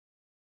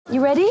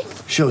You ready?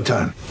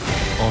 Showtime.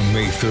 On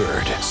May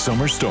 3rd,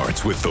 summer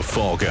starts with The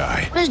Fall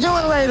Guy. Let's do it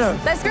later.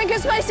 Let's drink a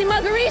spicy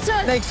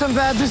margarita. Make some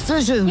bad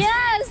decisions.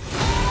 Yes!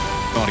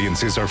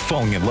 Audiences are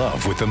falling in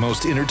love with the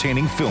most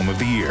entertaining film of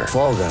the year.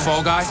 Fall Guy.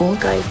 Fall Guy? Fall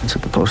Guy. That's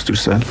what the poster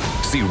said.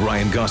 See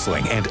Ryan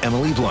Gosling and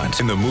Emily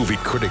Blunt in the movie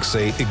critics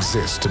say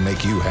exists to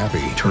make you happy.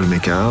 Trying to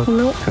make it out?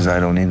 Nope. Because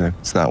I don't either.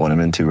 It's not what I'm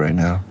into right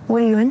now.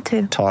 What are you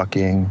into?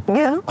 Talking.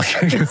 Yeah.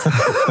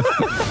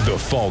 The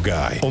Fall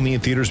Guy. Only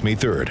in theaters May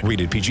 3rd.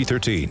 Rated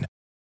PG-13.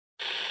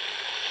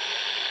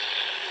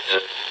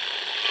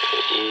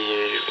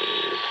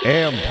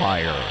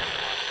 Empire.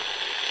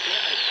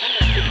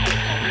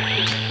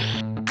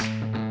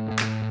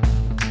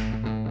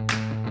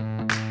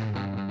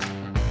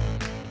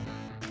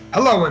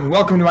 Hello and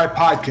welcome to my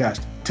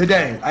podcast.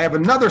 Today, I have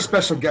another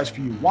special guest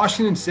for you,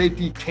 Washington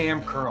safety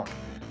Kam Curl.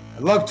 I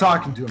love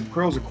talking to him.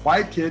 Curl's a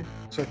quiet kid,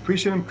 so I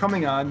appreciate him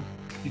coming on.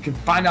 You can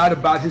find out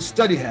about his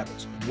study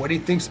habits, what he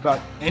thinks about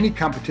any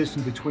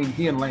competition between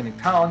he and Landon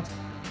Collins,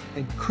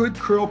 and could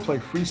Curl play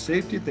free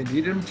safety if they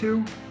needed him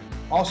to?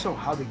 Also,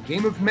 how the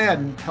game of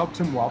Madden helped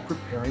him while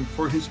preparing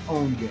for his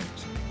own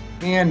games,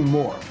 and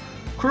more.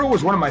 Curl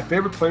was one of my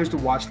favorite players to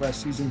watch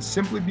last season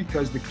simply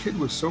because the kid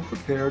was so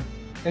prepared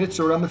and it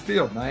showed on the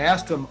field. And I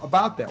asked him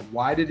about that.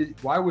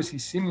 Why was he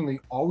seemingly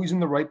always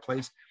in the right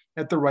place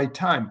at the right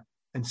time?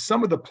 And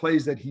some of the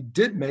plays that he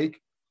did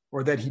make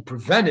or that he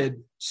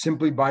prevented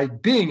simply by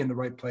being in the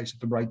right place at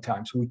the right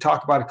time. So we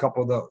talk about a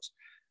couple of those.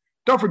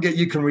 Don't forget,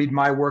 you can read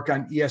my work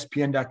on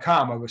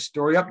ESPN.com. I have a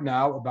story up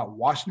now about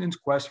Washington's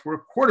quest for a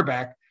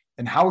quarterback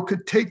and how it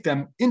could take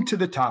them into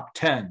the top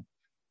 10.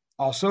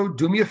 Also,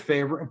 do me a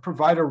favor and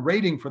provide a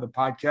rating for the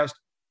podcast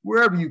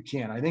wherever you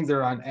can. I think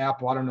they're on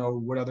Apple. I don't know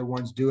what other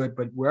ones do it,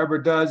 but wherever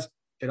it does,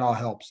 it all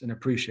helps and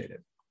appreciate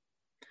it.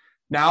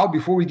 Now,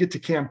 before we get to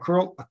Kam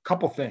Curl, a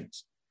couple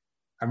things.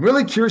 I'm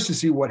really curious to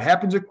see what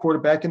happens at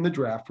quarterback in the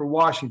draft for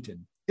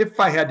Washington. If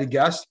I had to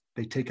guess,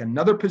 they take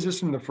another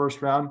position in the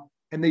first round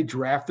and they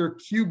draft their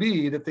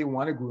QB that they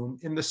want to groom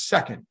in the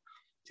second.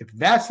 If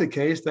that's the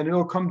case, then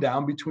it'll come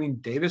down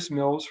between Davis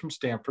Mills from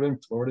Stanford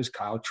and Florida's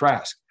Kyle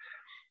Trask.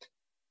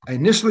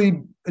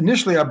 Initially,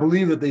 I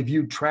believe that they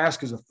viewed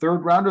Trask as a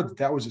third rounder,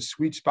 that was a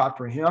sweet spot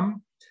for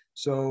him.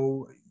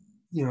 So,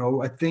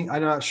 I think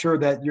I'm not sure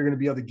that you're going to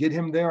be able to get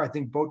him there. I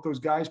think both those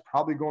guys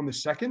probably go in the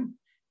second.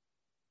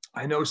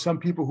 I know some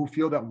people who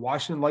feel that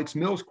Washington likes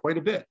Mills quite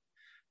a bit.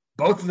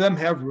 Both of them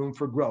have room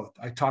for growth.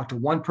 I talked to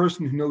one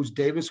person who knows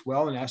Davis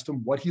well and asked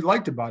him what he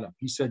liked about him.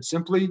 He said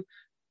simply,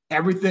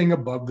 everything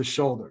above the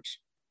shoulders.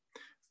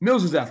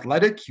 Mills is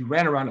athletic. He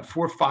ran around a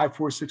 4.5,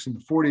 4.6 in the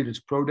 40 at his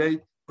pro day.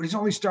 But he's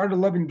only started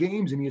 11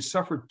 games and he has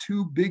suffered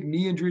 2 big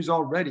knee injuries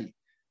already.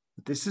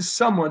 But this is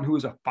someone who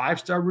is a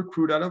 5-star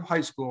recruit out of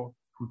high school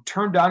who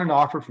turned down an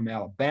offer from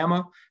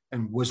Alabama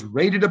and was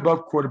rated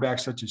above quarterbacks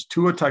such as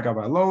Tua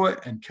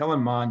Tagovailoa and Kellen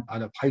Mond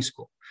out of high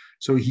school.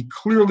 So he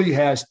clearly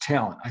has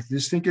talent. I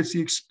just think it's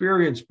the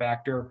experience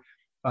factor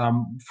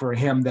for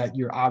him that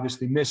you're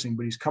obviously missing.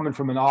 But he's coming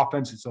from an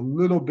offense that's a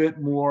little bit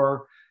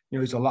more,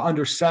 he's a lot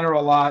under center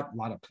a lot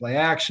of play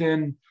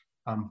action,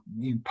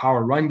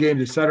 power run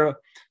games, et cetera.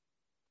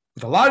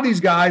 With a lot of these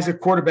guys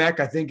at quarterback,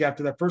 I think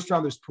after that first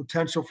round, there's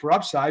potential for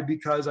upside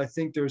because I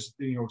think there's,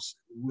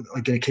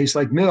 like in a case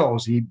like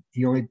Mills, he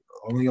only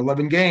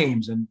 11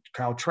 games, and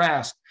Kyle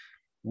Trask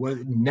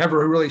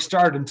never really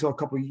started until a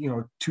couple,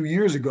 2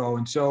 years ago.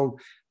 And so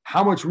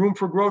how much room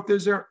for growth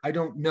is there? I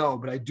don't know,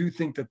 but I do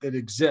think that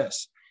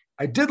exists.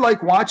 I did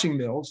like watching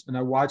Mills, and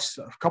I watched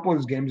a couple of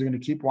his games. I'm going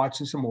to keep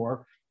watching some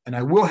more, and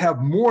I will have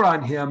more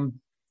on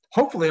him,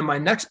 hopefully in my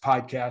next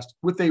podcast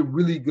with a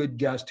really good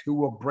guest who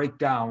will break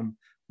down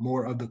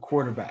more of the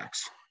quarterbacks.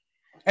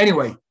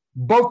 Anyway,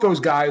 both those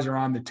guys are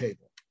on the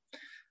table.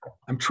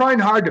 I'm trying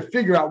hard to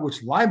figure out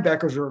which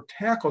linebackers or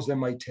tackles they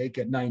might take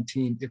at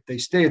 19 if they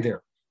stay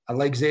there. I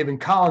like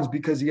Zaven Collins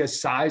because he has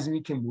size and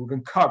he can move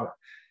and cover.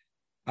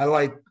 I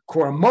like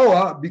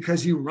Koromoa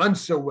because he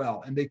runs so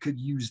well and they could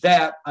use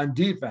that on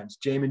defense.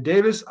 Jamin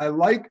Davis, I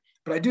like,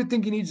 but I do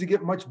think he needs to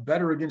get much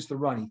better against the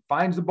run. He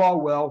finds the ball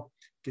well,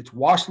 gets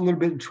washed a little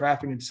bit in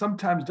traffic, and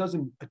sometimes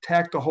doesn't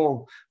attack the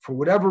hole for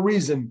whatever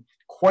reason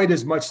quite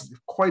as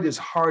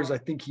hard as I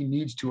think he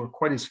needs to, or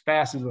quite as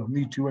fast as he'll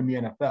need to in the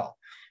NFL.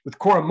 With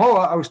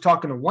Koromoa, I was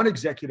talking to one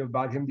executive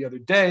about him the other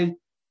day,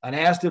 and I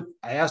asked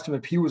him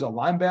if he was a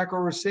linebacker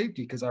or a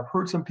safety, because I've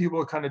heard some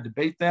people kind of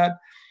debate that.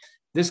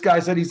 This guy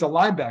said he's a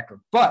linebacker,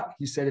 but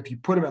he said if you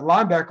put him at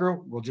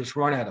linebacker, we'll just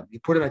run at him.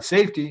 You put him at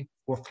safety,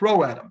 we'll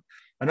throw at him.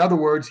 In other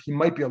words, he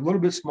might be a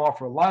little bit small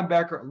for a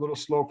linebacker, a little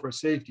slow for a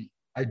safety.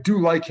 I do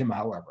like him,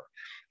 however.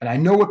 And I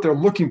know what they're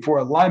looking for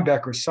at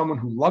linebacker is someone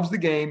who loves the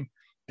game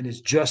and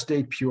is just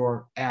a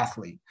pure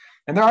athlete.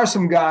 And there are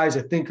some guys,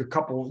 I think a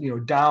couple,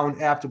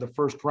 down after the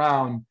first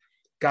round,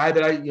 guy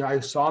that I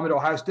saw him at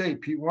Ohio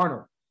State, Pete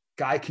Werner,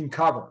 guy can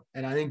cover.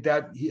 And I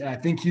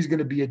think he's going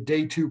to be a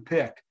day 2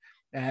 pick.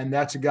 And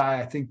that's a guy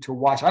I think to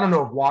watch. I don't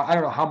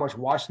know how much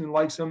Washington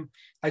likes him.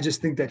 I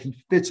just think that he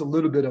fits a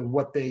little bit of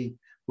what they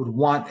would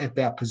want at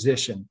that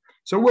position.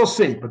 So we'll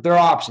see, but there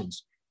are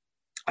options.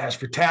 As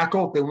for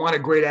tackle, they want a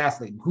great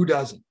athlete. Who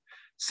doesn't?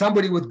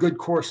 Somebody with good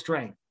core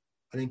strength.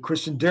 I think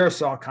Christian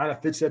Darrisaw kind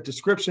of fits that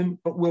description,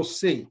 but we'll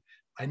see.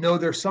 I know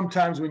there's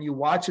sometimes when you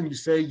watch him, you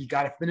say you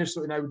got to finish.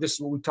 And this is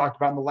what we talked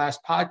about in the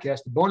last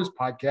podcast, the bonus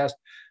podcast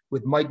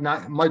with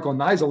Michael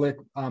Nizilik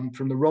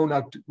from the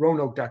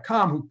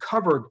Roanoke.com, who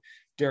covered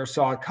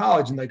Darrisaw at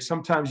college. And like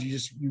sometimes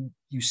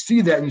you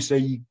see that and you say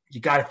you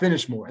got to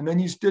finish more. And then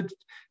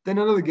then in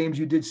other games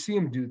you did see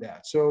him do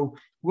that. So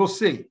we'll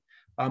see.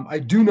 I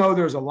do know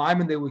there's a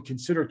lineman they would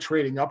consider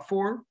trading up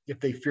for if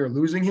they fear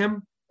losing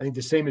him. I think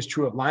the same is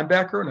true at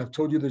linebacker. And I've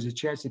told you there's a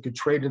chance they could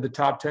trade in the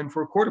top 10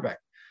 for a quarterback.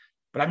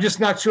 But I'm just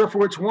not sure for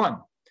which one.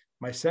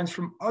 My sense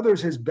from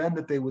others has been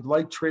that they would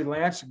like Trey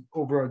Lance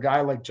over a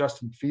guy like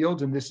Justin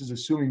Fields. And this is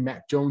assuming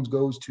Mac Jones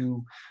goes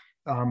to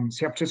San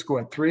Francisco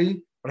at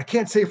 3. But I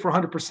can't say for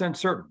 100%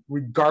 certain.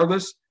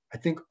 Regardless, I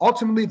think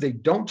ultimately they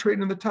don't trade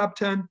in the top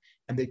 10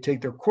 and they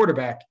take their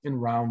quarterback in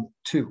round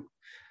 2.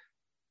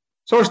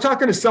 So I was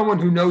talking to someone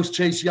who knows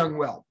Chase Young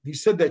well. He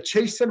said that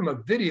Chase sent him a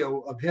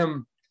video of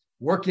him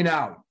working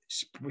out.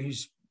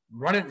 He's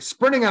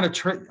sprinting on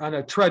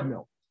a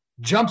treadmill,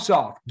 jumps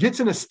off, gets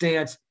in a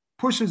stance,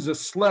 pushes a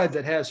sled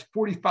that has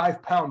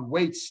 45-pound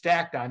weights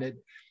stacked on it,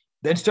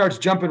 then starts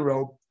jumping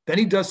rope. Then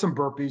he does some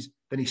burpees.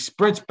 Then he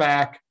sprints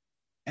back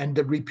and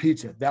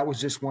repeats it. That was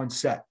just one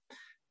set.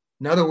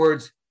 In other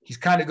words, he's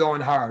kind of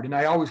going hard. And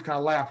I always kind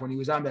of laugh when he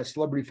was on that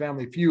Celebrity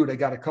Family Feud. I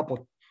got a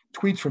couple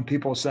tweets from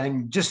people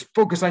saying, just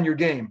focus on your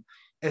game,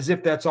 as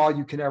if that's all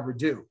you can ever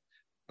do.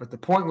 But the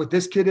point with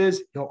this kid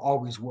is he'll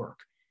always work.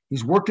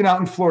 He's working out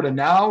in Florida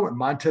now, and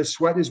Montez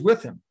Sweat is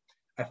with him.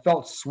 I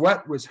felt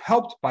Sweat was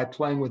helped by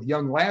playing with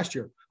Young last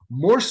year,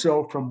 more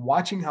so from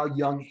watching how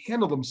Young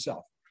handled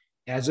himself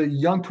as a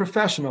young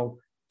professional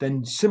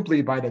than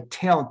simply by the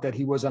talent that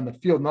he was on the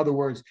field. In other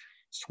words,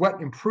 Sweat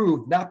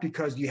improved not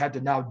because you had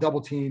to now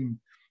double team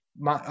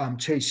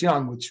Chase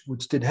Young,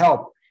 which did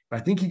help, but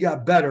I think he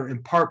got better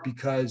in part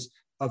because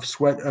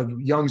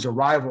of Young's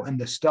arrival and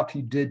the stuff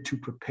he did to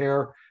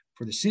prepare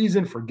for the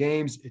season, for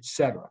games,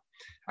 etc.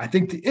 I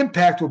think the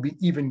impact will be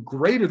even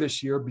greater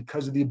this year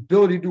because of the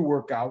ability to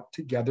work out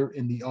together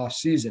in the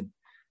offseason.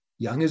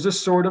 Young is the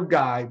sort of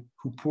guy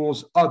who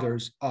pulls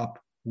others up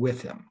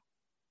with him.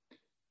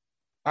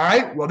 All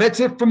right, well, that's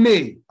it from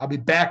me. I'll be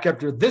back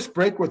after this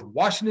break with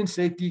Washington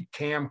safety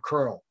Cam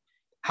Curl.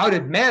 How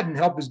did Madden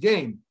help his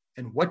game?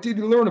 And what did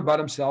he learn about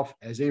himself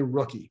as a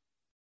rookie?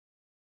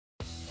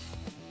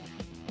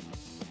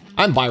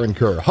 I'm Byron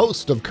Kerr,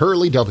 host of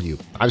Curly W.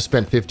 I've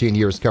spent 15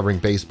 years covering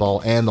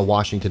baseball and the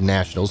Washington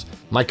Nationals.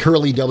 My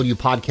Curly W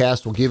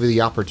podcast will give you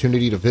the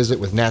opportunity to visit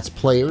with Nats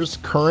players,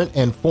 current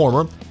and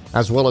former,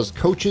 as well as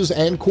coaches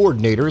and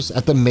coordinators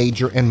at the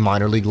major and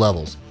minor league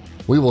levels.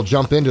 We will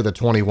jump into the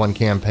 21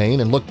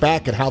 campaign and look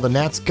back at how the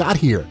Nats got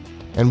here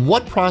and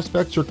what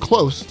prospects are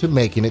close to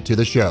making it to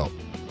the show.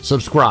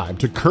 Subscribe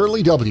to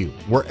Curly W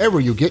wherever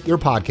you get your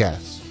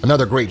podcasts.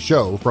 Another great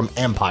show from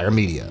Empire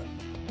Media.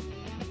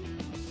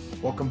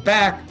 Welcome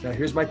back. Now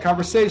here's my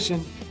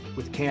conversation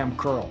with Cam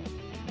Curl.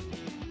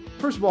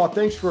 First of all,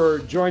 thanks for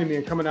joining me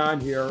and coming on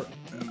here.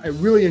 I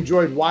really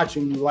enjoyed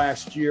watching you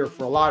last year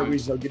for a lot of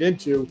reasons I'll get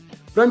into.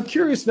 But I'm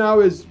curious now,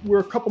 as we're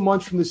a couple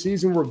months from the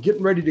season, we're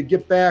getting ready to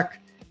get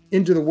back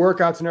into the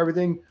workouts and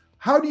everything.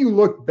 How do you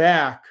look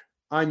back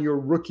on your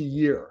rookie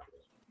year?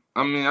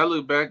 I mean, I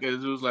look back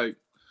as it was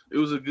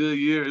a good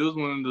year. It was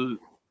one of the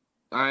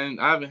I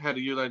haven't had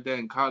a year like that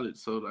in college,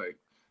 so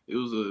it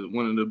was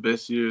one of the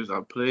best years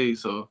I played.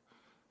 So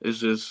it's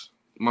just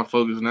my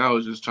focus now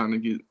is just trying to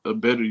get a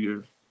better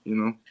year,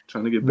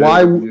 trying to get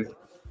better.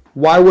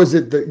 Why was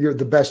it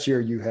the best year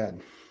you had?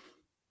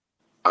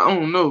 I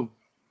don't know.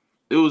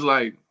 It was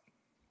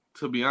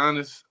to be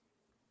honest,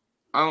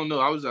 I don't know.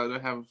 I was out there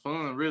having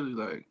fun,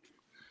 really.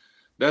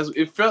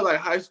 It felt like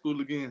high school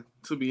again,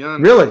 to be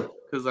honest. Really?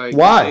 Because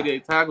why?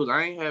 8-8 tackles.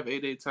 I ain't have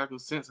 8-8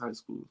 tackles since high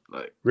school.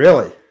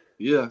 Really?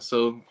 Yeah.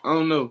 So I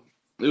don't know.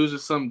 It was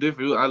just something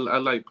different. I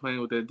like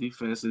playing with that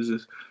defense. It's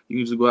just you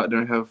can just go out there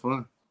and have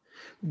fun.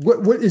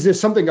 What is there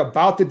something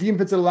about the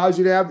defense that allows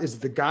you to have? Is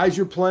it the guys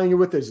you're playing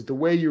with? Is it the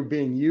way you're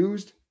being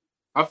used?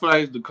 I feel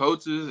like it's the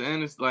coaches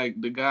and it's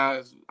the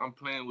guys I'm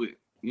playing with,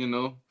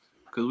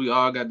 because we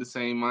all got the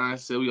same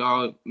mindset. We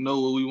all know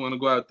what we want to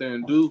go out there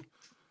and do.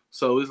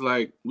 So it's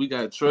we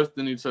got trust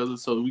in each other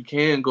so we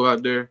can go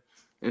out there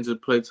and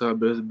just play to our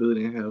best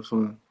ability and have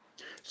fun.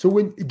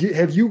 So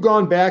have you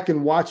gone back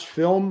and watched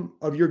film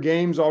of your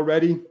games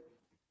already?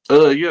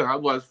 Yeah, I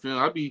watch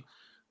film.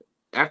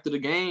 After the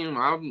game,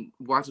 I'm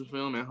watching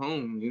film at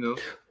home,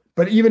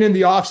 But even in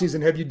the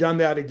offseason, have you done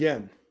that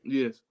again?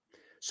 Yes.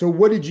 So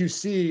what did you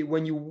see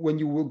when you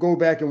will go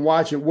back and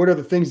watch it? What are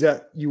the things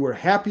that you were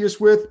happiest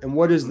with? And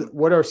what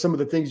are some of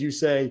the things you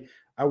say,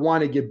 I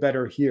want to get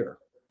better here?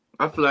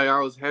 I feel like I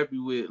was happy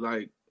with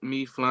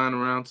me flying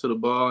around to the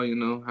ball,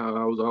 how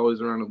I was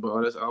always around the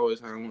ball. That's always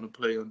how I want to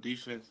play on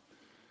defense.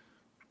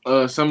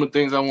 Some of the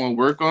things I want to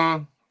work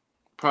on,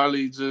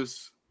 probably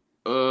just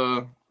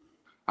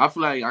I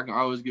feel like I can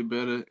always get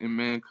better in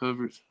man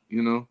coverage,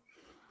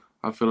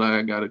 I feel like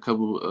I got a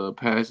couple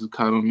passes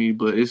caught on me,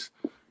 but it's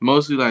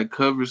mostly like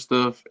cover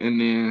stuff,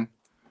 and then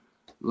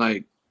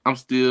like I'm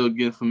still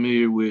getting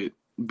familiar with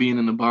being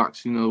in the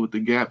box, you know, with the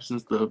gaps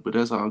and stuff. But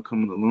that's all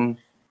coming along.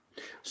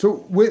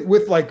 So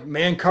with like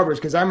man coverage,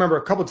 because I remember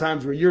a couple of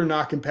times where you're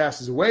knocking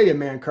passes away in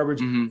man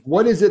coverage.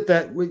 What is it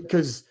that,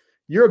 because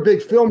you're a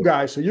big film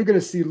guy, so you're going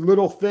to see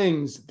little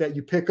things that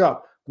you pick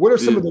up. What are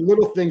some of the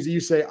little things that you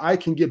say I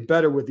can get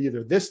better with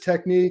either this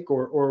technique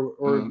or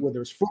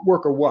whether it's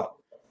footwork or what?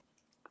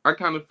 I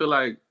kind of feel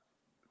like,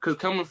 because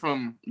coming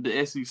from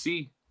the SEC,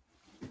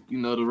 you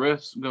know, the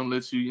refs going to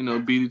let you, you know,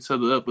 beat each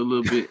other up a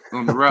little bit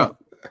on the route.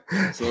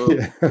 So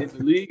in the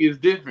league is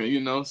different,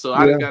 you know. So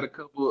I got a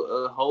couple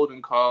of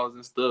holding calls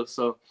and stuff.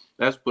 So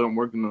that's what I'm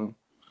working on.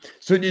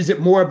 So is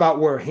it more about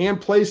where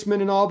hand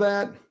placement and all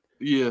that?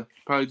 Yeah,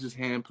 probably just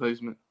hand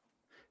placement.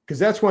 Because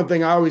that's one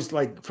thing I always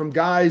like from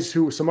guys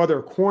who some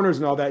other corners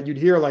and all that, you'd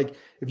hear like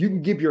if you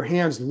can keep your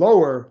hands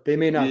lower, they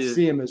may not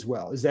see them as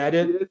well. Is that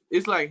it?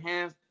 It's like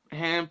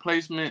hand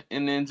placement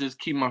and then just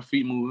keep my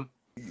feet moving.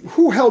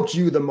 Who helped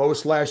you the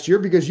most last year?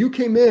 Because you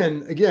came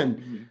in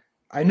again.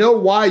 I know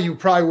why you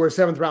probably were a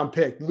 7th round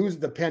pick. Losing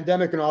the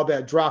pandemic and all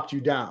that dropped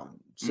you down.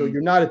 So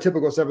you're not a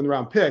typical 7th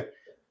round pick,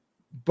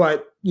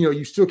 but you know,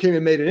 you still came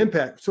and made an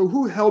impact. So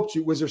who helped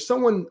you? Was there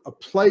someone, a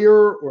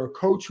player or a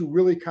coach who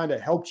really kind of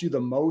helped you the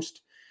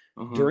most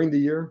during the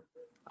year?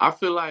 I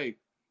feel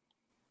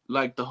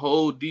like the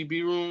whole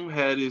DB room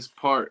had its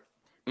part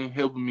in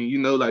helping me. You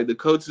know, like the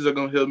coaches are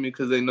going to help me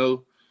because they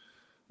know,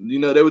 you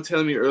know, they were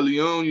telling me early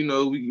on, you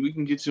know, we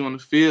can get you on the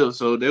field.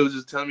 So they were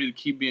just telling me to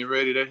keep being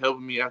ready. They're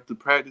helping me after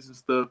practice and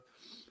stuff.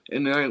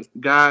 And then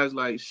guys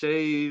like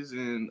Shays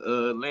and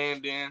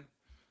Landon,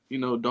 you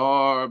know,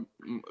 Dar,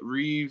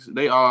 Reeves,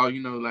 they all,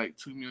 you know, like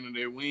took me under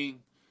their wing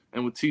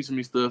and were teaching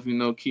me stuff, you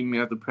know, keep me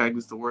after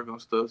practice to work on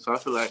stuff. So I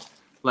feel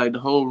like the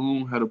whole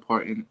room had a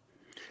part in it.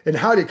 And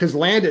how did, because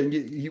Landon,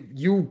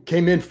 you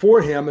came in for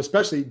him,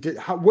 especially,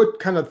 what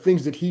kind of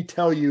things did he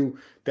tell you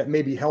that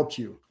maybe helped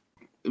you?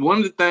 One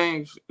of the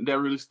things that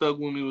really stuck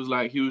with me was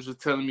like he was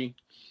just telling me,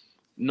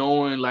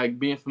 knowing, like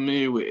being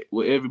familiar with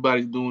what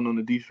everybody's doing on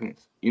the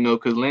defense, you know,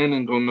 because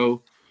Landon gonna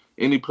know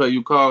any play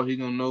you call, he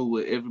gonna know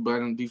what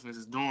everybody on defense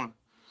is doing.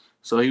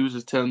 So he was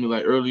just telling me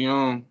like early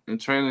on in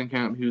training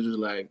camp, he was just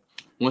like,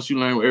 once you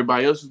learn what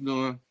everybody else is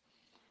doing,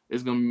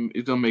 it's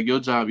gonna make your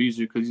job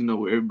easier because you know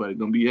where everybody's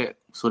gonna be at.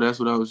 So that's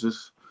what I was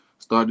just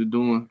started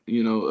doing,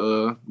 you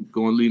know,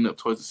 leading up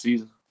towards the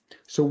season.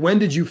 So when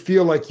did you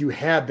feel like you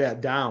had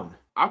that down?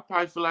 I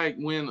probably feel like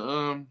when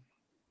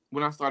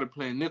I started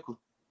playing nickel,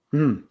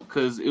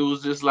 because it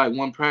was just like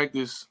one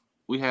practice,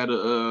 we had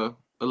a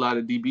lot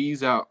of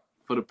DBs out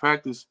for the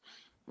practice,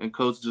 and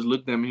coach just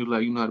looked at me. He was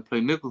like, "You know how to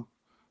play nickel?"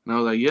 And I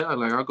was like, "Yeah."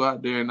 Like I'll go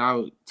out there, and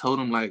I told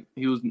him like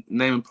he was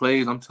naming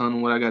plays. I'm telling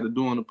him what I got to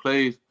do on the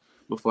plays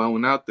before I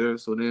went out there.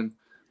 So then,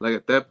 like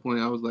at that point,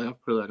 I was like, I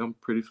feel like I'm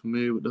pretty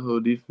familiar with the whole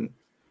defense.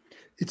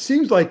 It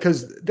seems like,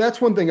 because that's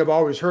one thing I've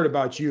always heard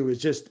about you is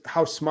just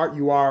how smart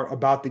you are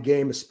about the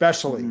game,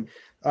 especially.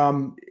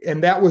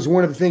 And that was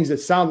one of the things that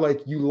sounded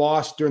like you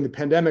lost during the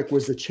pandemic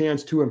was the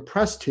chance to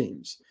impress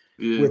teams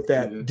with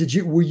that.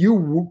 Yeah. Were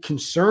you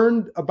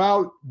concerned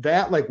about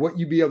that? Like what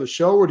you'd be able to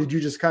show, or did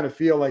you just kind of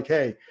feel like,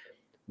 hey,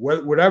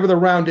 whatever the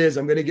round is,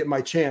 I'm going to get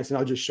my chance and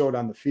I'll just show it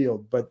on the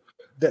field. But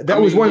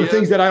that was one of the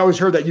things that I always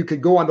heard, that you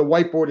could go on the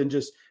whiteboard and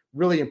just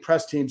really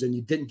impress teams, and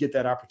you didn't get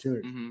that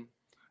opportunity.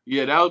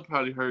 Yeah, that would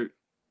probably hurt.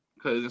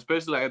 Because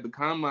especially like at the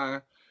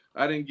combine,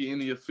 I didn't get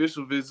any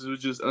official visits. It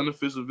was just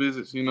unofficial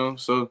visits, you know.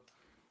 So,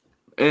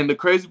 and the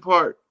crazy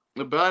part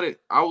about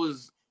it, I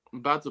was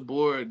about to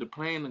board the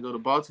plane to go to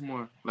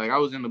Baltimore. Like I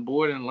was in the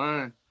boarding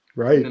line.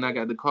 Right. And then I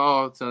got the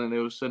call telling they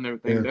were shutting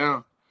everything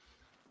down.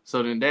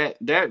 So then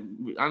that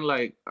I'm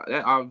like,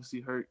 that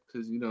obviously hurt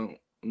because you don't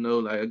know,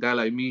 like a guy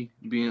like me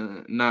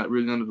being not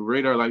really under the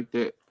radar like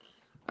that,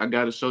 I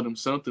got to show them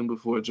something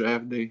before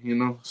draft day, you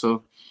know.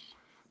 So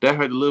that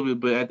hurt a little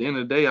bit, but at the end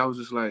of the day, I was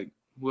just like,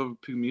 whoever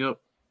picked me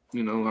up,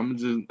 you know,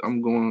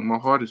 I'm going my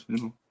hardest, you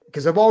know.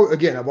 Because I've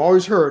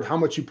always heard how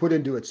much you put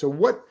into it. So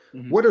what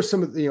are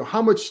some of the, you know,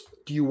 how much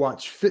do you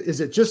watch? Is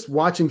it just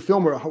watching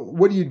film, or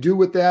what do you do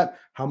with that?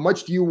 How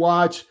much do you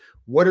watch?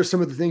 What are some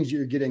of the things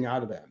you're getting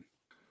out of that?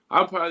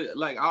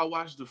 I'll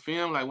watch the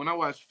film. Like when I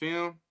watch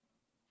film,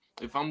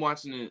 if I'm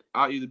watching it,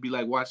 I'll either be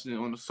like watching it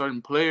on a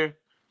certain player,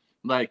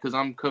 like because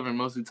I'm covering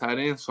mostly tight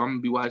ends, so I'm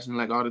gonna be watching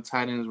like all the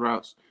tight ends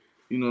routes.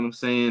 You know what I'm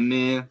saying?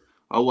 Then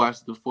I'll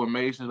watch the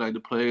formations, like the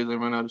players that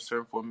run out of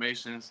certain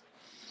formations.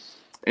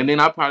 And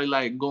then I'll probably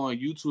like go on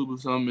YouTube or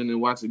something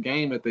and watch a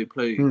game that they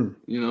play, you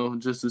know,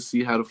 just to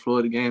see how the flow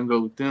of the game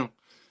go with them.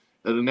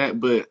 Other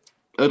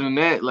than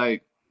that,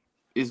 like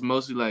it's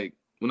mostly like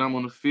when I'm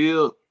on the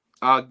field,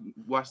 I'll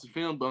watch the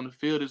film, but on the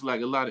field it's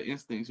like a lot of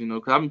instincts, you know,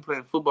 because I've been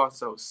playing football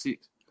since I was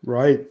 6.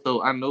 Right.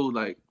 So I know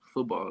like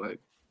football, like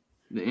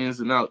the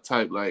ins and out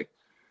type, like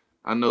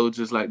I know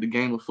just like the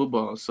game of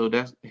football. So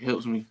that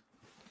helps me.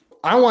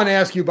 I want to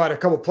ask you about a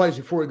couple of plays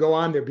before we go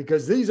on there,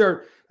 because these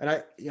are,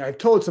 and I've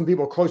told some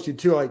people close to you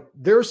too, like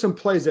there are some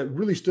plays that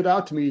really stood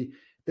out to me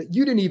that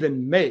you didn't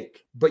even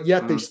make, but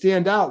yet they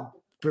stand out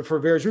for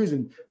various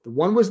reasons. The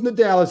one was in the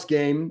Dallas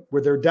game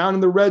where they're down in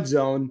the red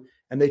zone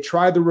and they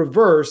tried the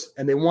reverse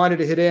and they wanted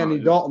to hit Andy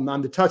Dalton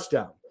on the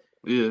touchdown.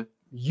 Yeah.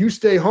 You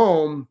stay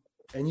home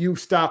and you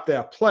stop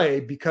that play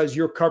because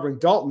you're covering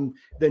Dalton.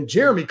 Then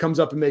Jeremy comes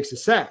up and makes a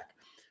sack.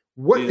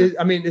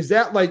 Is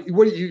that like,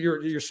 what are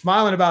you're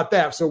smiling about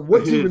that? So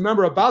what do you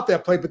remember about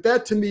that play? But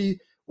that to me,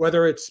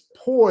 whether it's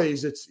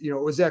poise, it's,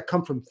 does that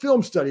come from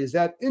film study? Is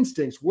that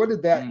instincts? What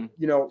did that,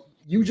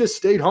 you just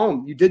stayed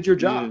home. You did your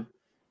job. Yeah.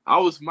 I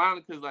was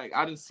smiling because, like,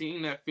 I didn't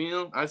see that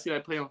film. I see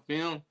that play on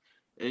film,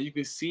 and you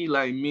can see,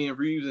 like, me and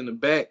Reeves in the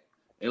back,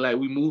 and, like,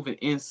 we moving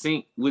in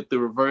sync with the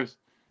reverse.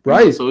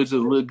 Right. So it just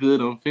looked good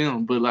on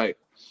film. But, like,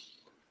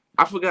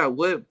 I forgot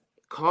what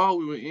call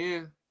we were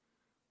in,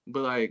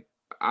 but, like,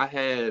 I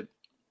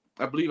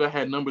believe I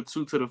had number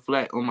 2 to the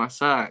flat on my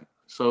side.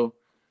 So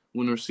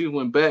when the receiver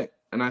went back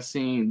and I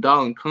seen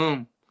Dalton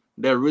come,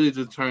 that really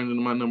just turned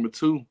into my number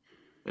 2.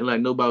 And,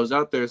 like, nobody was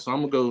out there. So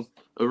I'm going to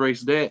go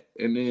erase that.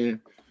 And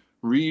then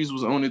Reeves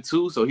was on it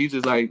too. So he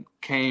just, like,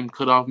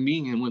 cut off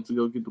me and went to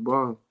go get the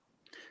ball.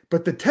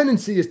 But the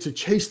tendency is to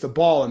chase the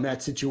ball in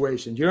that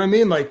situation. Do you know what I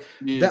mean? Like,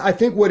 I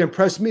think what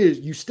impressed me is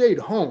you stayed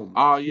home.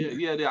 Oh,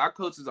 yeah. Our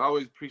coaches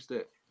always preach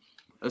that,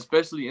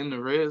 especially in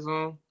the red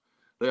zone.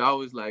 They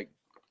always, like,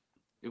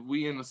 if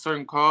we in a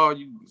certain call,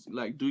 you,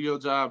 like, do your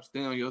job,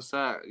 stay on your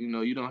side.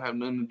 You don't have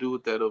nothing to do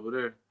with that over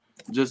there,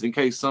 just in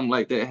case something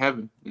like that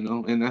happened,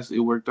 and it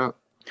worked out.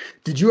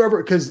 Did you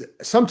ever, because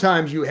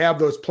sometimes you have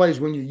those plays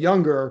when you're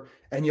younger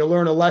and you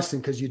learn a lesson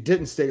because you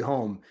didn't stay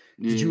home.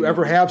 Did you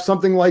ever have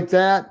something like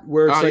that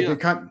where it's I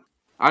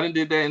didn't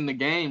did that in the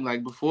game,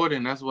 like, before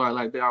then. That's why,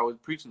 like, they always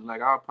preaching.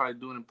 Like, I was probably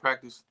doing it in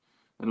practice,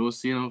 and we'll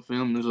see it on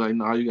film. It's like,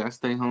 no, you got to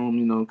stay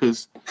home,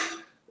 because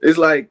it's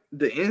like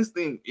the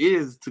instinct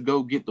is to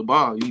go get the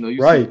ball.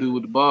 You right. see do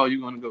with the ball,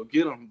 you're going to go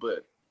get them.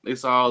 But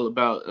it's all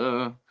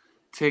about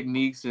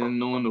techniques and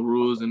knowing the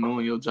rules and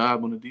knowing your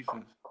job on the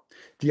defense.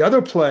 The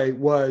other play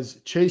was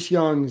Chase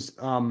Young's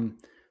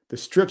the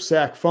strip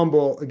sack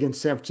fumble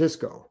against San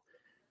Francisco.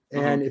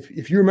 And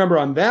if you remember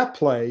on that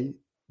play,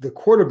 the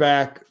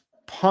quarterback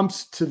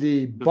pumps to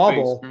the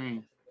bubble,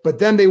 but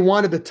then they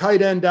wanted the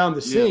tight end down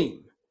the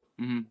seam.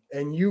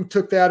 And you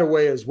took that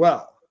away as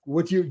well.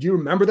 Do you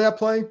remember that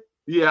play?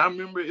 Yeah, I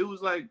remember. It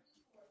was like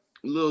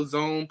a little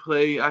zone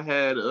play. I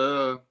had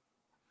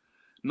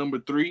number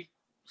 3.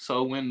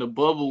 So when the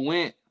bubble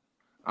went,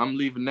 I'm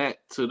leaving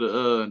that to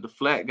the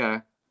flat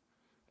guy.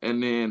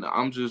 And then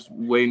I'm just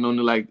waiting on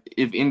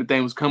if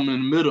anything was coming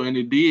in the middle, and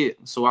it did.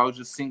 So I was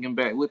just sinking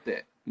back with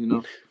that,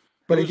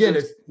 But again,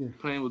 it's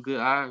playing with good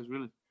eyes,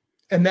 really.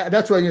 And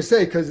that's what I'm going to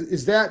say, because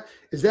is that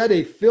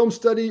a film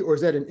study or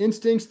is that an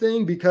instincts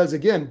thing? Because,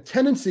 again,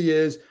 tendency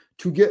is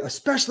to get,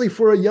 especially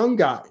for a young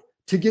guy,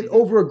 to get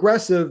over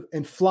aggressive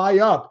and fly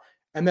up.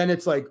 And then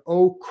it's like,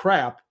 oh,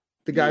 crap,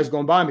 the guy's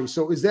going by me.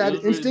 So is that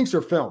instincts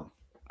or film?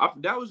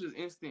 That was just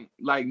instinct,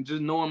 like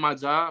just knowing my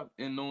job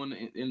and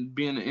knowing and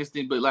being an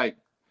instinct. But, like,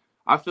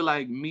 I feel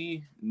like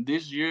me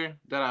this year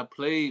that I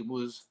played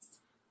was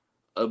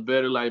a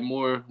better, like,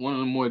 one of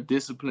the more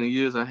disciplined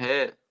years I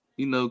had,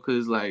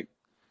 because, like,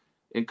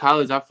 in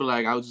college, I feel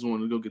like I just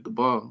wanted to go get the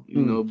ball,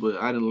 but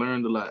I done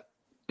learned a lot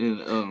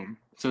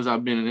since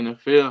I've been in the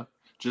NFL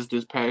just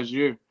this past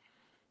year.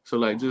 So,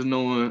 like, I just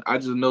know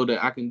that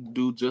I can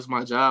do just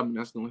my job, and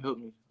that's going to help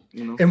me,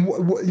 And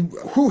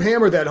who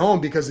hammered that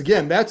home? Because,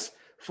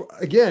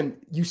 again,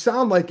 you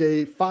sound like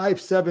a 5,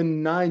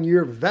 7, 9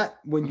 year vet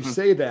when you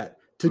say that.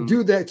 To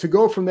do that, to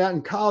go from that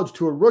in college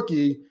to a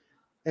rookie,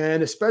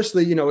 and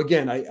especially,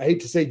 again, I hate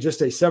to say just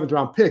a 7th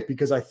round pick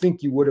because I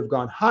think you would have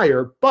gone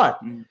higher,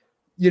 but,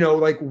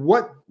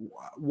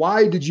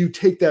 why did you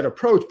take that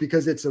approach?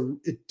 Because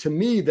to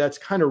me, that's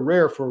kind of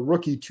rare for a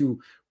rookie to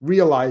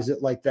realize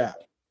it like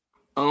that.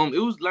 It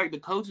was like the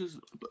coaches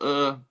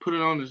put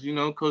it on us,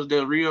 Coach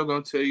Del Rio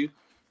going to tell you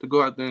to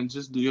go out there and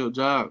just do your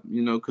job,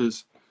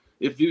 because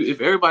if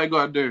everybody go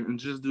out there and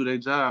just do their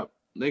job,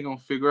 they're going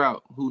to figure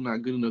out who's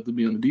not good enough to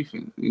be on the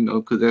defense,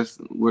 because that's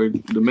where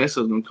the mess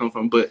up's going to come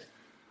from. But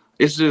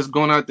it's just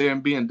going out there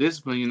and being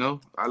disciplined,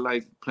 I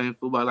like playing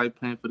football. I like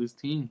playing for this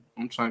team.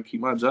 I'm trying to keep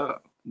my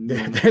job.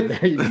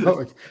 There you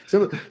go.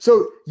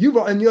 So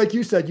and like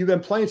you said, you've been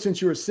playing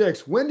since you were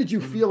 6. When did you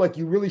feel like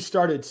you really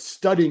started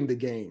studying the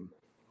game?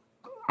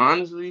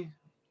 Honestly,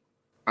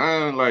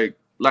 I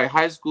like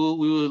high school,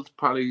 we would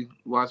probably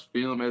watch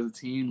film as a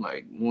team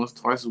like once,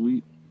 twice a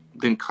week.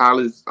 Then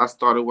college, I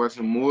started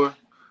watching more.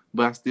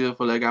 But I still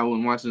feel like I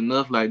wasn't watching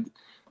enough. Like,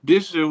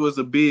 this year was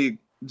a big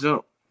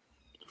jump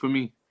for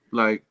me.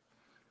 Like,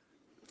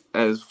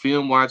 as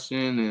film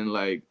watching and,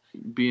 like,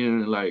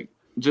 being, like,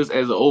 just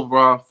as an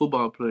overall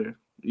football player.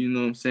 You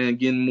know what I'm saying?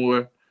 Getting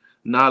more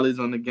knowledge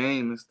on the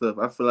game and stuff.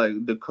 I feel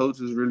like the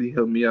coaches really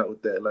helped me out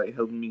with that, like,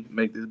 helping me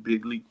make this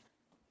big leap.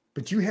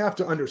 But you have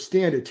to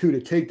understand it, too,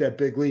 to take that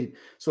big leap.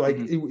 So, like,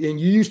 and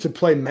you used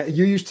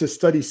to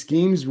study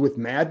schemes with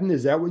Madden.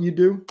 Is that what you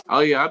do? Oh,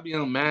 yeah, I be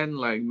on Madden,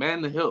 like,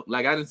 Madden to help.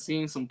 Like, I done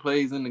seen some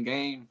plays in the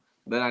game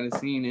that I done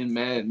seen in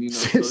Madden,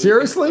 So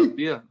seriously?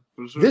 Yeah,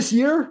 for sure. This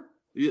year?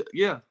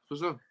 Yeah, for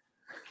sure.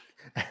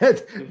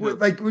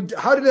 Like,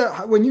 how did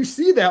it, when you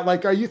see that,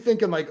 like, are you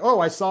thinking like, oh,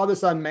 I saw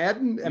this on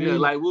Madden? I mean,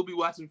 like we'll be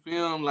watching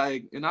film,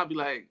 like, and I'll be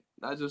like,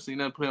 I just seen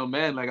that play on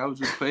Madden. Like I was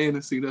just playing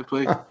to see that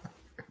play.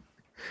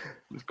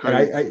 It's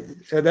crazy.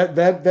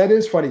 That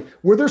is funny.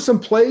 Were there some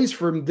plays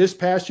from this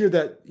past year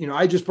that,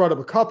 I just brought up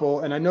a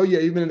couple, and I know you,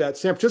 even in that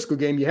San Francisco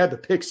game, you had the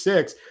pick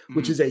six,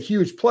 which is a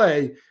huge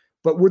play,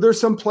 but were there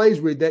some plays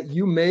that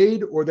you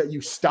made or that you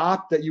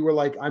stopped that you were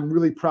like, I'm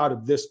really proud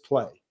of this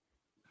play?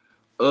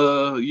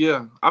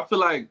 Yeah, I feel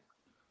like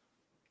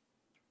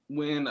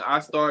when I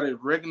started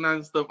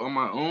recognizing stuff on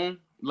my own,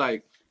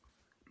 like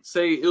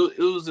say it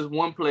was this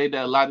one play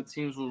that a lot of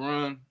teams would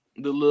run,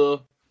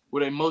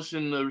 where they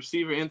motion the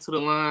receiver into the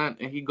line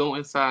and he go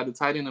inside the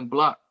tight end and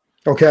block.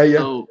 Okay, yeah.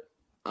 So,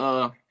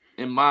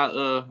 and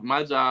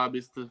my job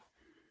is to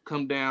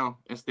come down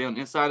and stay on the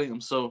inside of him.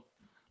 So,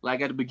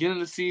 like at the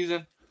beginning of the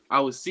season, I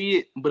would see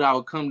it, but I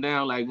would come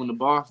down like when the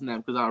ball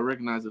snapped because I would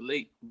recognize it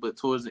late. But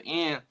towards the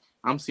end,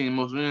 I'm seeing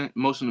motion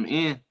them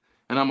in,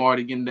 and I'm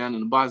already getting down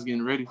in the box,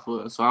 getting ready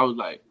for it. So I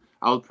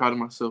was proud of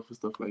myself and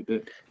stuff like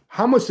that.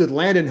 How much did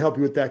Landon help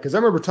you with that? Because I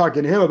remember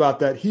talking to him about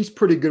that. He's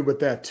pretty good with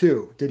that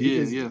too. He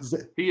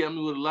helped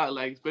me with a lot,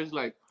 like especially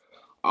like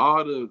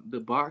all the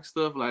box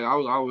stuff. Like I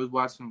was always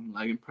watching him,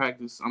 like in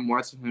practice. I'm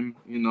watching him.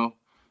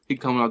 He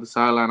coming off the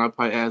sideline. I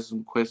probably ask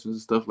him questions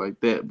and stuff like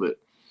that. But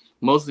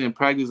mostly in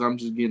practice, I'm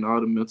just getting all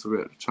the mental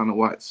reps, trying to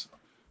watch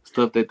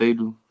stuff that they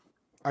do.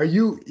 Are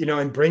you,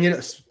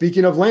 and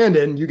speaking of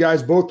Landon, you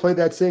guys both play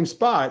that same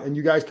spot, and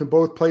you guys can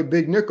both play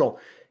big nickel.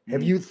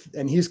 Have you,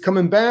 and he's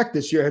coming back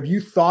this year, have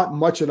you thought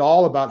much at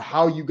all about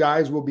how you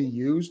guys will be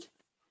used?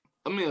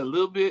 I mean, a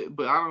little bit,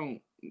 but I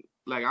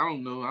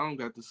don't know. I don't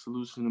got the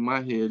solution in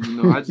my head.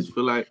 I just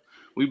feel like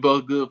we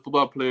both good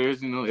football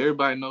players.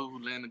 Everybody knows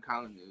who Landon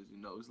Collins is.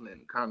 It's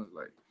Landon Collins.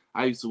 Like,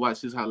 I used to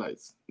watch his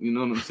highlights. You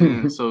know what I'm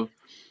saying? So,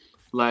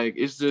 like,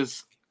 it's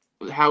just,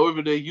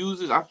 however they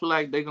use it, I feel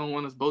like they're going to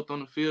want us both on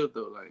the field,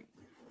 though. Like,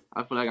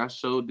 I feel like I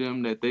showed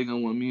them that they're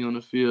going to want me on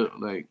the field.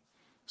 Like,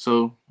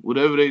 so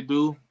whatever they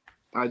do,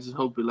 I just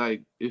hope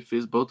it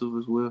fits both of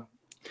us well.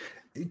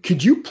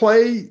 Could you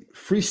play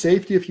free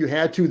safety if you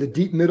had to, the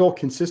deep middle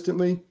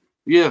consistently?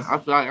 Yeah, I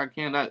feel like I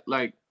can.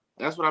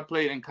 That's what I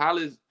played in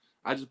college.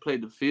 I just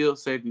played the field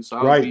safety, so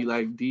I would be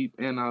like deep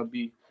and I'll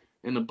be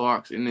in the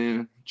box. And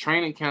then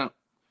training camp,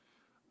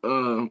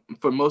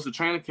 for most of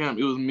training camp,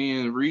 it was me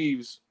and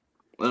Reeves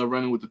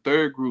running with the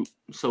third group.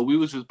 So we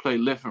would just play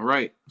left and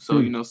right.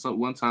 So,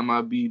 one time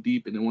I'd be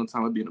deep and then one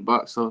time I'd be in the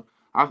box. So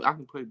I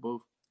can play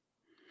both.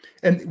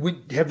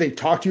 And have they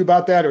talked to you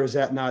about that, or is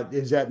that not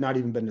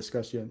even been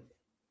discussed yet?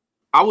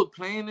 I was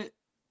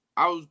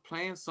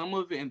playing some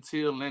of it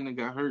until Landon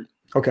got hurt.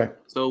 Okay.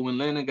 So when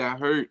Landon got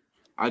hurt,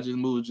 I just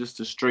moved just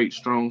to straight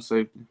strong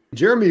safety.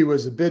 Jeremy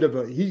was a bit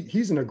of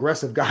he's an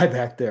aggressive guy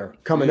back there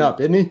coming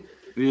up, isn't he?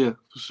 Yeah,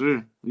 for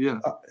sure. Yeah.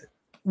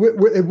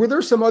 Were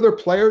there some other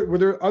players? Were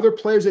there other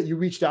players that you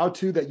reached out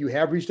to that you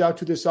have reached out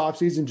to this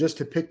offseason just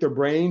to pick their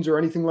brains or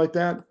anything like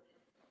that?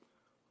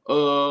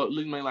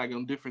 Like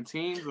on different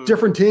teams?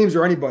 Different teams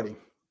or anybody?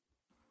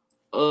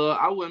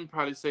 I wouldn't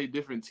probably say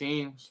different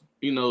teams.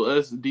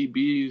 Us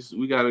DBs,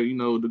 we got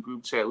the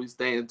group chat. We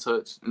stay in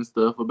touch and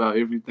stuff about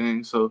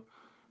everything. So,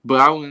 but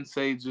I wouldn't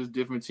say just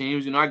different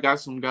teams. I got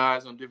some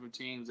guys on different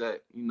teams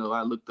that,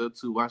 I looked up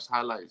to, watched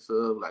highlights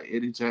of, like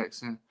Eddie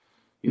Jackson,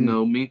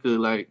 Minka.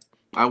 Like,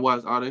 I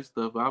watched all that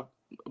stuff. I'll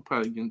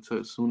probably get in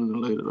touch sooner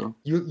than later, though.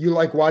 You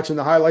like watching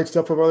the highlight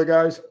stuff of other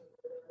guys?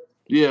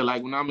 Yeah,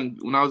 like when I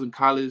was in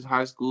college,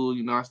 high school,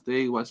 I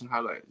stayed watching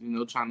highlights,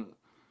 trying to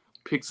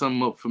pick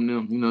something up from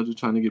them, just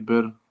trying to get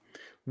better.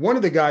 One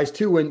of the guys,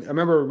 too, when I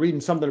remember reading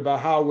something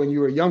about how when you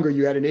were younger,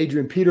 you had an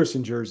Adrian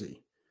Peterson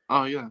jersey.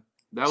 Oh, yeah.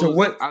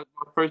 My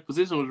first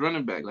position was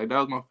running back. Like, that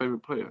was my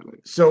favorite player. Like,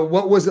 so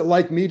what was it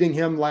like meeting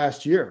him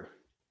last year?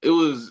 It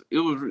was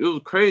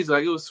crazy.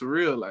 Like, it was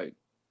surreal. Like,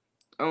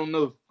 I don't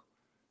know.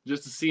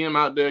 Just to see him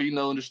out there, in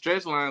the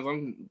stretch lines,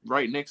 I'm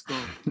right next to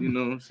him, you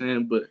know what I'm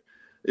saying? But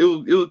it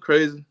was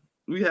crazy.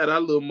 We had our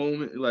little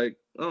moment. Like,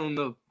 I don't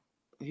know.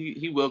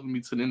 He welcomed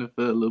me to the NFL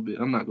a little bit.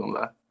 I'm not going to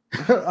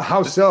lie.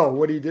 How so?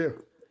 What do you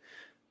do?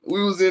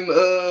 We was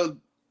in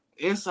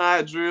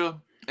inside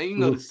drill.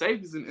 And, the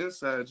safeties in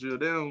inside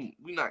drill,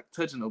 we not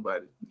touching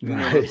nobody. You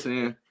know what I'm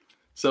saying?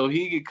 So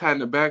he get caught in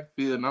the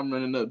backfield, and I'm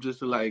running up just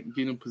to,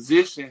 get in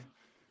position.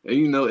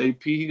 And,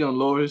 AP, he going to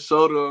lower his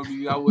shoulder on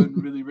me. I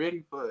wasn't really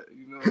ready for it.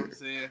 You know what I'm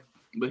saying?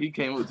 But he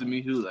came up to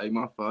me. He was like,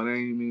 my fault. I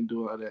ain't even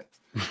do all that.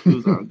 It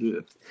was all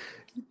good.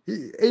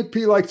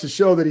 AP likes to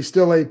show that he's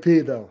still AP,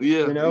 though.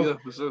 Yeah, yeah,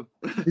 for sure.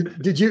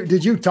 Did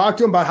you talk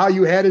to him about how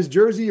you had his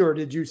jersey, or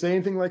did you say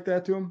anything like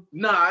that to him?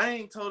 Nah, I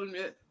ain't told him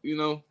yet.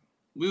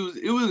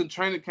 It was in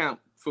training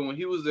camp for when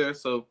he was there,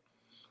 so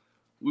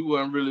we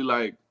weren't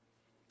really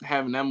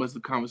having that much of a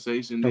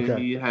conversation. Then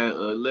he had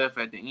left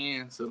at the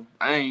end, so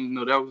I didn't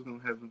know that was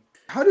gonna happen.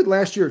 How did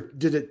last year?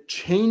 Did it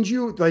change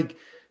you?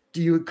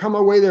 Do you come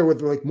away there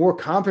with more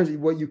confidence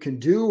in what you can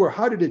do, or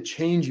how did it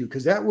change you?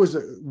 Because that was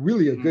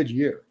really a good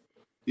year.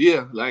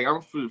 Yeah,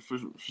 I'm for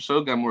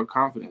sure got more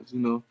confidence.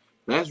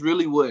 That's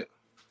really what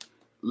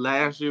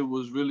last year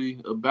was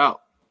really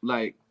about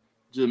like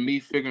just me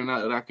figuring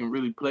out that I can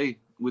really play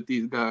with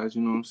these guys.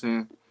 You know what I'm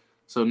saying?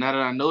 So now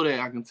that I know that,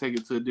 I can take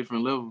it to a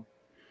different level.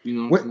 You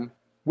know what I'm saying?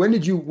 When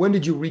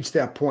did you reach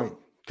that point?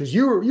 Because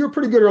you were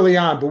pretty good early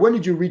on, but when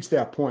did you reach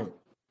that point?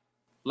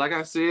 Like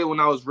I said, when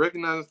I was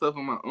recognizing stuff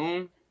on my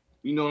own,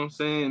 you know what I'm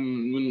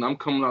saying? When I'm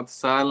coming out the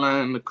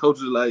sideline, and the coach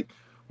is like,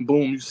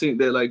 boom, you seen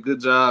that, like, good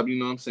job, you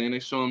know what I'm saying? They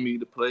showing me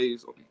the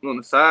plays on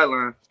the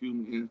sideline, excuse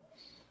me. And,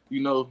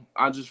 you know,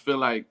 I just feel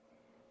like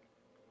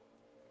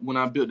when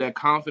I built that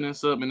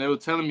confidence up, and they were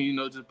telling me, you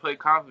know, just play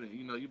confident,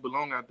 you know, you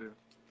belong out there.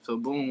 So,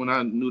 boom, when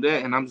I knew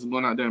that, and I'm just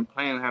going out there and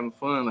playing and having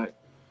fun, like,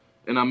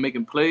 and I'm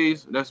making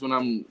plays, that's when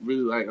I'm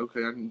really like,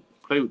 okay, I can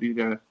play with these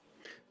guys.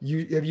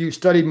 Have you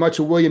studied much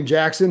of William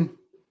Jackson?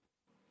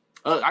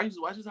 I used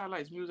to watch his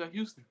highlights when he was at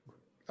Houston.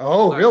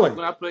 Oh, like, really?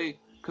 When I played,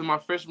 because my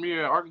freshman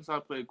year at Arkansas, I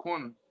played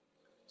corner.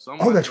 So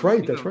that's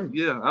right. That's right.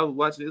 Yeah, I was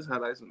watching his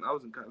highlights when I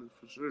was in college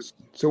for sure.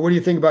 So what do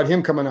you think about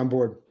him coming on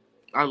board?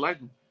 I like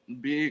him.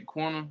 Big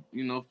corner,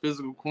 you know,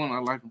 physical corner.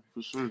 I like him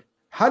for sure.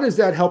 How does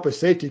that help a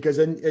safety? Because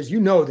as you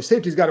know, the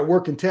safety's got to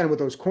work in tandem with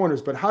those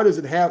corners, but how does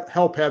it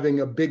help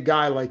having a big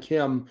guy like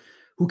him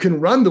who can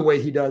run the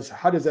way he does?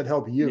 How does that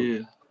help you?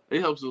 Yeah,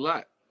 it helps a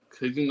lot.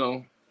 Because, you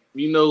know,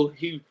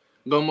 he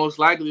gonna most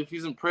likely, if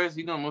he's impressed,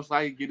 he gonna most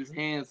likely get his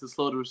hands to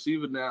slow the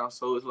receiver down.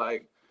 So it's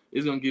like,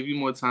 it's gonna give you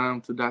more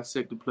time to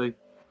dissect the play.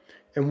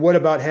 And what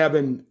about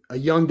having a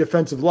young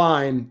defensive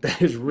line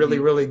that is really,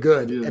 really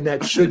good? Yeah. And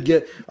that should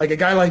get, like a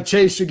guy like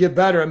Chase should get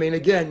better. I mean,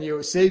 again, you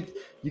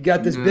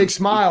got this big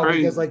smile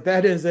because like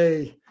that is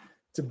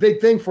it's a big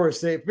thing for a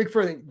safe, big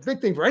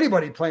thing for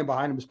anybody playing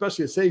behind him,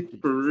 especially a safety.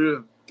 For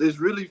real. It's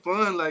really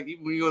fun. Like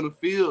even when you're on the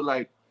field,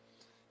 like,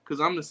 cause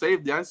I'm the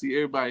safety, I see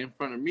everybody in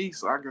front of me.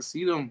 So I can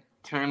see them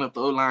tearing up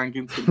the O-line,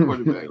 getting to the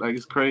quarterback. Like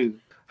it's crazy.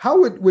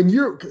 Especially when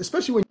you're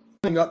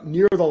playing up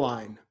near the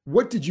line,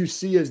 what did you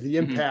see as the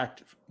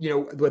impact,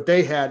 what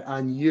they had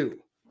on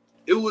you?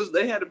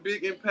 They had a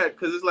big impact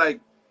because it's like,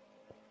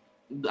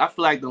 I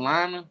feel like the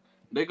linemen,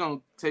 they're going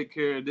to take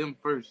care of them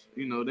first.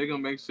 They're going to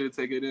make sure to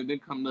take care of them, then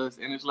come to us.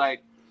 And it's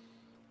like,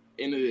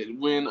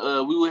 when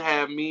we would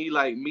have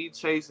me,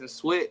 Chase, and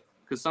Sweat,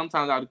 because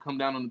sometimes I would come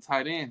down on the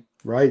tight end.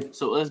 Right.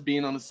 So us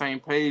being on the same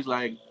page,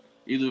 like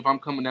either if I'm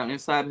coming down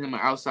inside of him or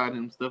outside of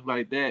him, stuff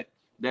like that,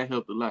 that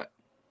helped a lot.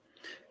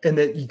 And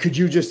that could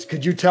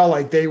you tell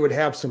like they would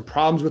have some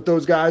problems with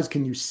those guys?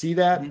 Can you see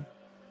that? Mm-hmm.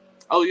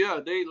 Oh yeah,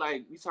 they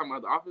like you talking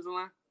about the offensive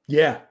line?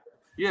 Yeah.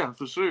 Yeah,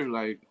 for sure.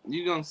 Like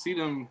you're gonna see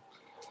them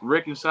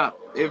wrecking shop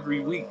every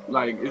week.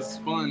 Like it's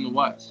fun to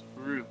watch,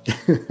 for real.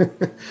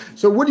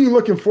 So what are you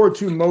looking forward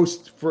to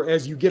most for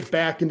as you get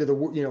back into the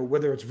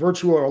whether it's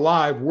virtual or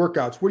live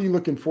workouts? What are you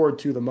looking forward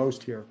to the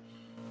most here?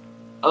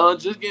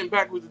 Just getting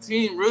back with the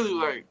team. Really,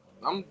 like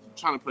I'm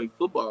trying to play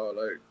football.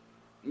 Like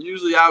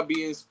usually I'll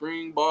be in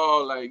spring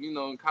ball. Like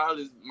in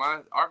college,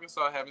 my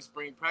Arkansas having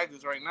spring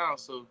practice right now,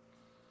 so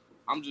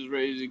I'm just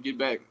ready to get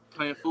back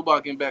playing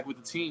football, getting back with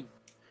the team.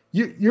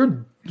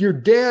 Your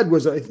dad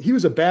was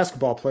a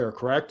basketball player,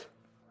 correct?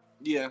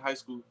 Yeah, in high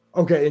school.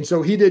 Okay, and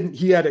so I think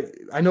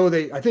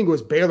it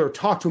was Baylor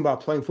talked to him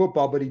about playing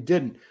football, but he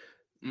didn't.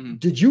 Mm-hmm.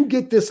 Did you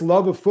get this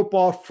love of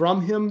football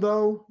from him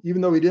though? Even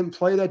though he didn't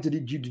play that,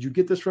 did you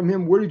get this from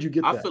him? Where did you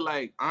get that? I feel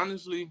like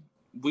honestly,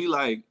 we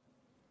like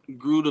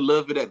grew to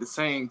love it at the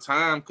same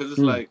time because it's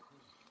like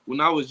when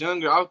I was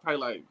younger, I was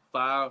probably like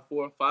 4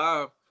 or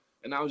 5,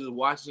 and I was just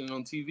watching it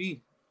on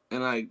TV,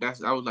 and that's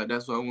what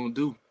I want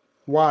to do.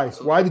 Why?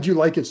 So, why did you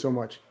like it so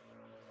much?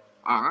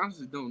 I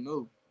honestly don't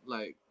know.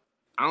 Like,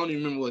 I don't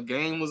even remember what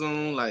game was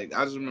on. Like,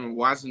 I just remember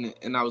watching it,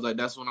 and I was like,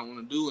 that's what I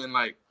want to do. And,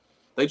 like,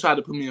 they tried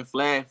to put me in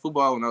flag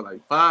football when I was,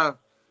 like, 5.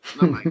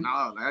 And I'm like,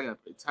 nah, like, I got to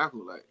play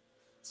tackle. Like,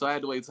 so I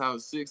had to wait till I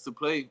was 6 to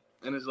play.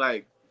 And it's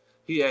like,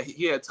 he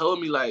had told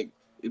me, like,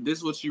 if this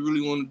is what you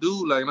really want to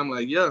do, like, and I'm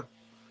like, yeah.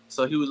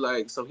 So he was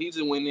like, so he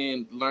just went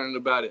in learning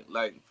about it,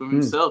 like, for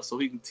himself so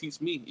he can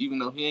teach me, even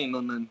though he ain't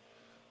know nothing.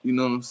 You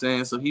know what I'm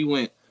saying? So he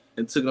went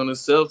and took on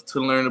himself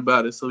to learn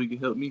about it so he could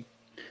help me.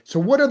 So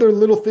what other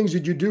little things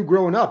did you do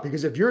growing up?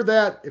 Because if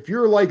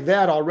you're like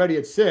that already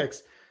at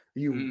 6,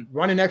 you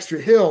running extra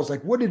hills,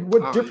 like what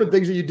different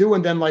things are you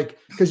doing then? Like,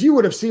 because you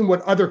would have seen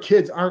what other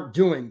kids aren't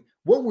doing.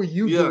 What were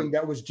you doing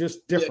that was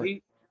just different?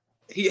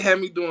 Yeah, he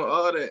had me doing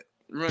all that,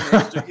 running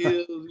extra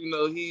hills.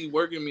 He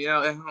working me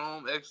out at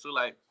home extra.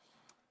 Like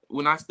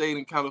when I stayed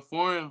in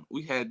California,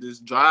 we had this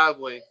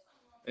driveway,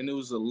 and it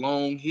was a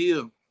long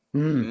hill.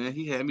 And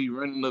he had me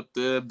running up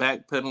there,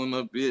 backpedaling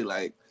up it,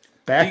 like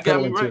he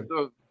got me right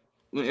though.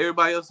 When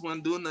everybody else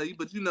wasn't doing nothing,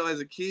 but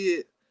as a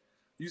kid,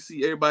 you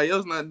see everybody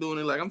else not doing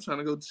it. Like I'm trying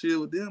to go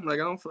chill with them.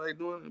 Like I don't feel like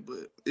doing it,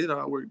 but it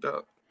all worked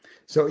out.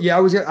 So yeah, I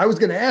was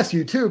going to ask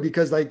you too,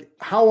 because like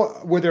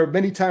how were there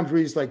many times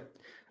where he's like,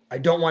 I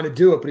don't want to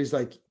do it, but he's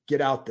like, get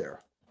out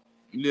there.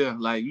 Yeah,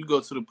 like you go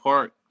to the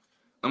park,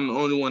 I'm the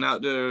only one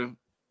out there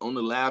on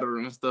the ladder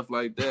and stuff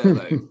like that.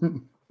 Like.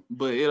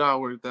 But it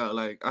all worked out.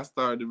 Like, I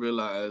started to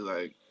realize,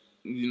 like,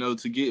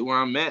 to get where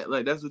I'm at,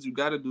 like, that's what you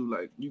got to do.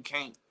 Like, you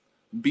can't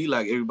be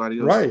like everybody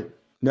else. Right.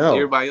 No.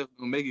 Everybody else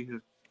going to make it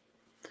here.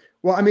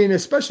 Well, I mean,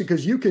 especially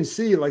because you can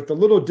see like the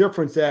little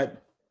difference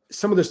that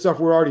some of the stuff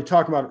we're already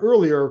talking about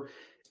earlier,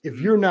 if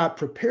you're not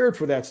prepared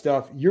for that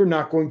stuff, you're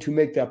not going to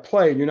make that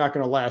play. You're not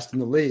going to last in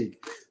the league.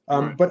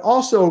 Right. But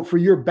also for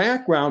your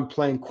background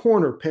playing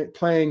corner,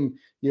 playing,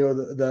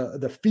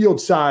 the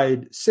field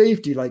side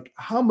safety, like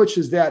how much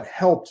has that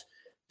helped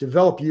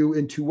develop you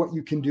into what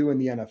you can do in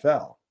the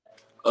NFL?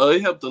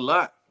 It helped a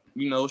lot,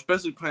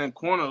 especially playing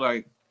corner.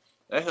 Like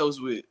that helps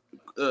with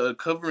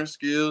covering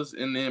skills,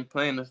 and then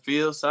playing the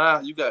field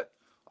side. You got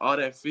all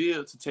that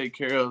field to take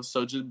care of.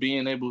 So just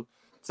being able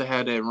to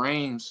have that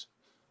range,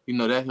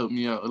 that helped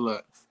me out a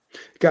lot.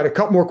 Got a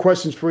couple more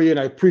questions for you, and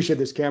I appreciate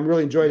this, Cam.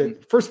 Really enjoyed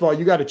it. First of all,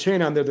 you got a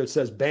chain on there that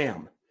says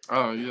BAM.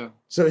 Oh, yeah.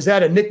 So is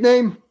that a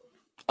nickname?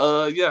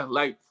 Yeah,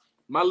 like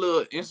my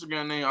little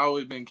Instagram name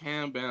always been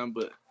Cam Bam,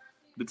 but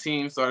the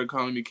team started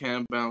calling me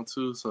Cam Bam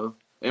too. So,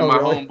 and my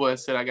really? homeboy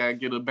said I gotta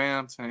get a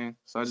Bam chain.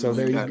 So I just So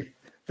there you got go.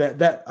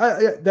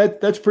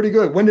 it. That's pretty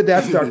good. When did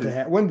that start to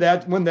happen? When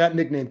that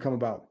nickname come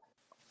about?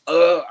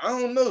 I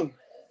don't know.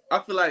 I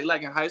feel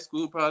like in high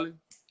school probably.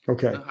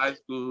 Okay. In high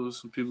school,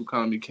 some people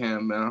call me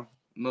Cam Bam.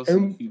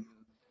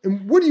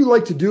 And what do you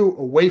like to do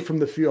away from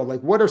the field?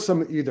 Like, what are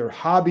some either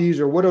hobbies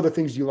or what other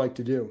things you like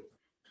to do?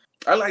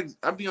 I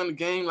be on the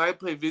game. Like I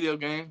play video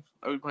games.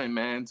 I be playing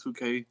Madden,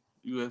 2K,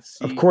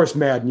 UFC. Of course,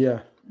 Madden. Yeah.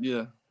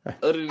 Yeah.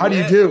 Other than How do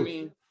you that, do? I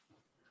mean,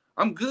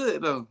 I'm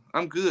good though.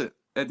 I'm good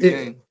at the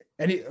game.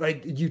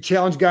 Did you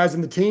challenge guys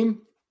in the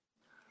team?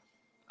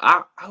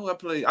 I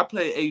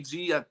play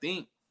AG. I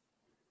think.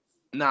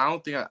 No, I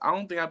don't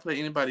think I play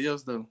anybody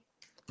else though.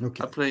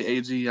 Okay. I play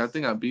AG. I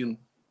think I beat him.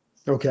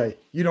 Okay.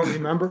 You don't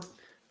remember?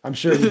 I'm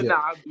sure you did. Nah,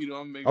 I beat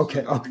him.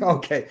 Okay.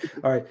 Okay.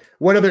 All right.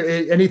 What other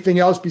anything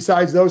else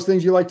besides those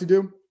things you like to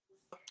do?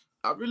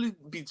 I really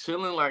be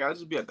chilling. Like I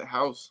just be at the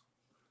house.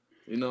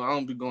 I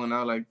don't be going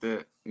out like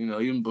that.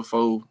 Even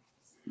before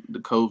the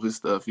COVID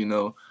stuff.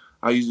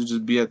 I usually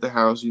just be at the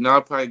house.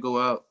 I'll probably go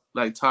out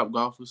like Top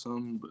Golf or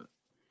something. But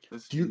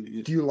that's do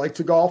you like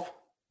to golf,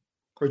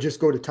 or just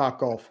go to Top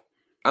Golf?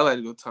 I like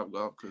to go Top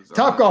Golf because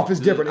Top Golf is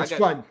different. It's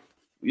fun.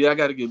 Yeah, I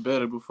got to get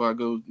better before I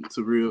go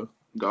to real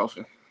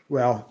golfing.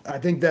 Well, I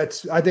think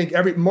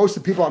most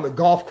of the people on the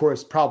golf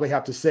course probably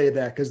have to say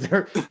that because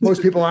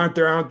most people aren't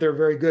there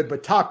very good.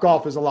 But Top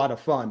Golf is a lot of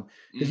fun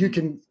because you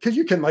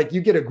can like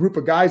you get a group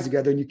of guys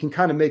together and you can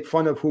kind of make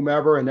fun of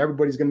whomever and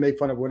everybody's going to make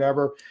fun of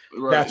whatever.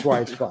 Right. That's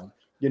why it's fun,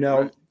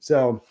 Right.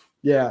 So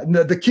yeah,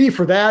 the key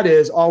for that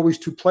is always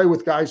to play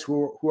with guys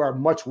who are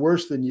much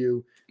worse than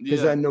you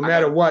because then no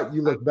matter what,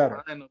 you look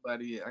better.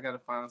 I got to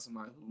find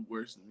somebody who's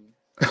worse than me.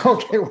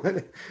 Okay,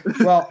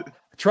 well,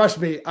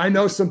 trust me, I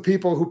know some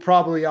people who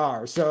probably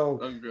are. So,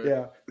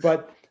 yeah.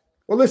 But,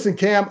 well, listen,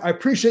 Cam, I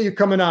appreciate you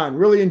coming on.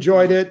 Really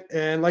enjoyed it.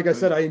 And like I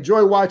said, I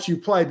enjoy watching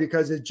you play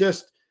because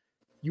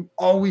you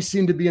always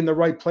seem to be in the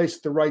right place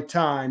at the right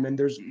time. And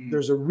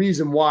there's a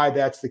reason why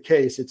that's the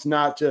case. It's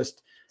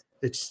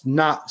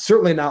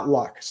certainly not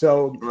luck.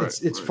 So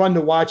it's fun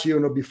to watch you,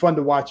 and it'll be fun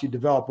to watch you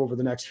develop over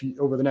the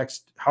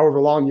next however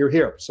long you're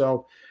here.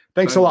 So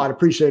thanks a lot.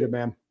 Appreciate it,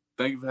 man.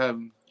 Thank you for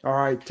having me. All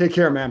right. Take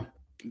care, man.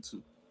 You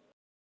too.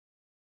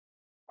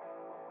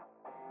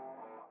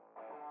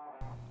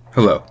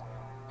 Hello,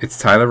 it's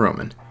Tyler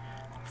Roman,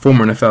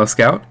 former NFL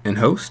scout and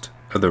host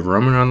of the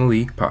Roman Around the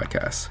League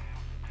podcast.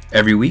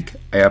 Every week,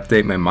 I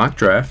update my mock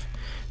draft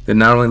that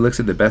not only looks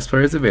at the best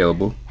players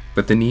available,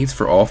 but the needs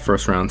for all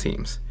first-round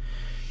teams.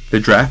 The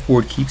draft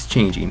board keeps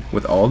changing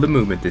with all the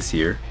movement this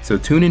year, so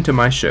tune into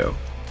my show,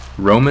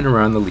 Roman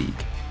Around the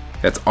League.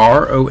 That's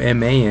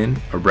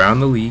ROMAN Around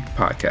the League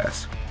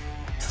podcast.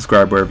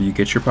 Subscribe wherever you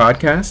get your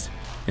podcast,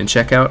 and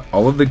check out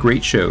all of the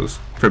great shows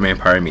from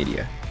Empire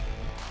Media.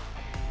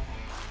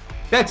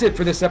 That's it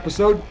for this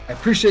episode. I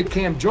appreciate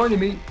Cam joining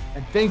me,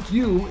 and thank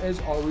you,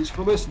 as always,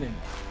 for listening.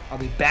 I'll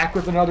be back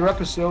with another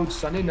episode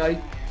Sunday night.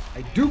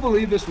 I do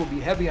believe this will be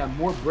heavy on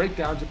more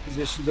breakdowns of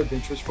positions of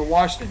interest for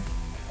Washington.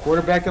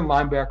 Quarterback and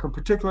linebacker in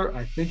particular,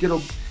 I think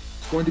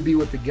it's going to be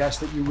with the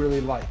guest that you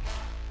really like.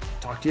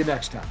 Talk to you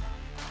next time.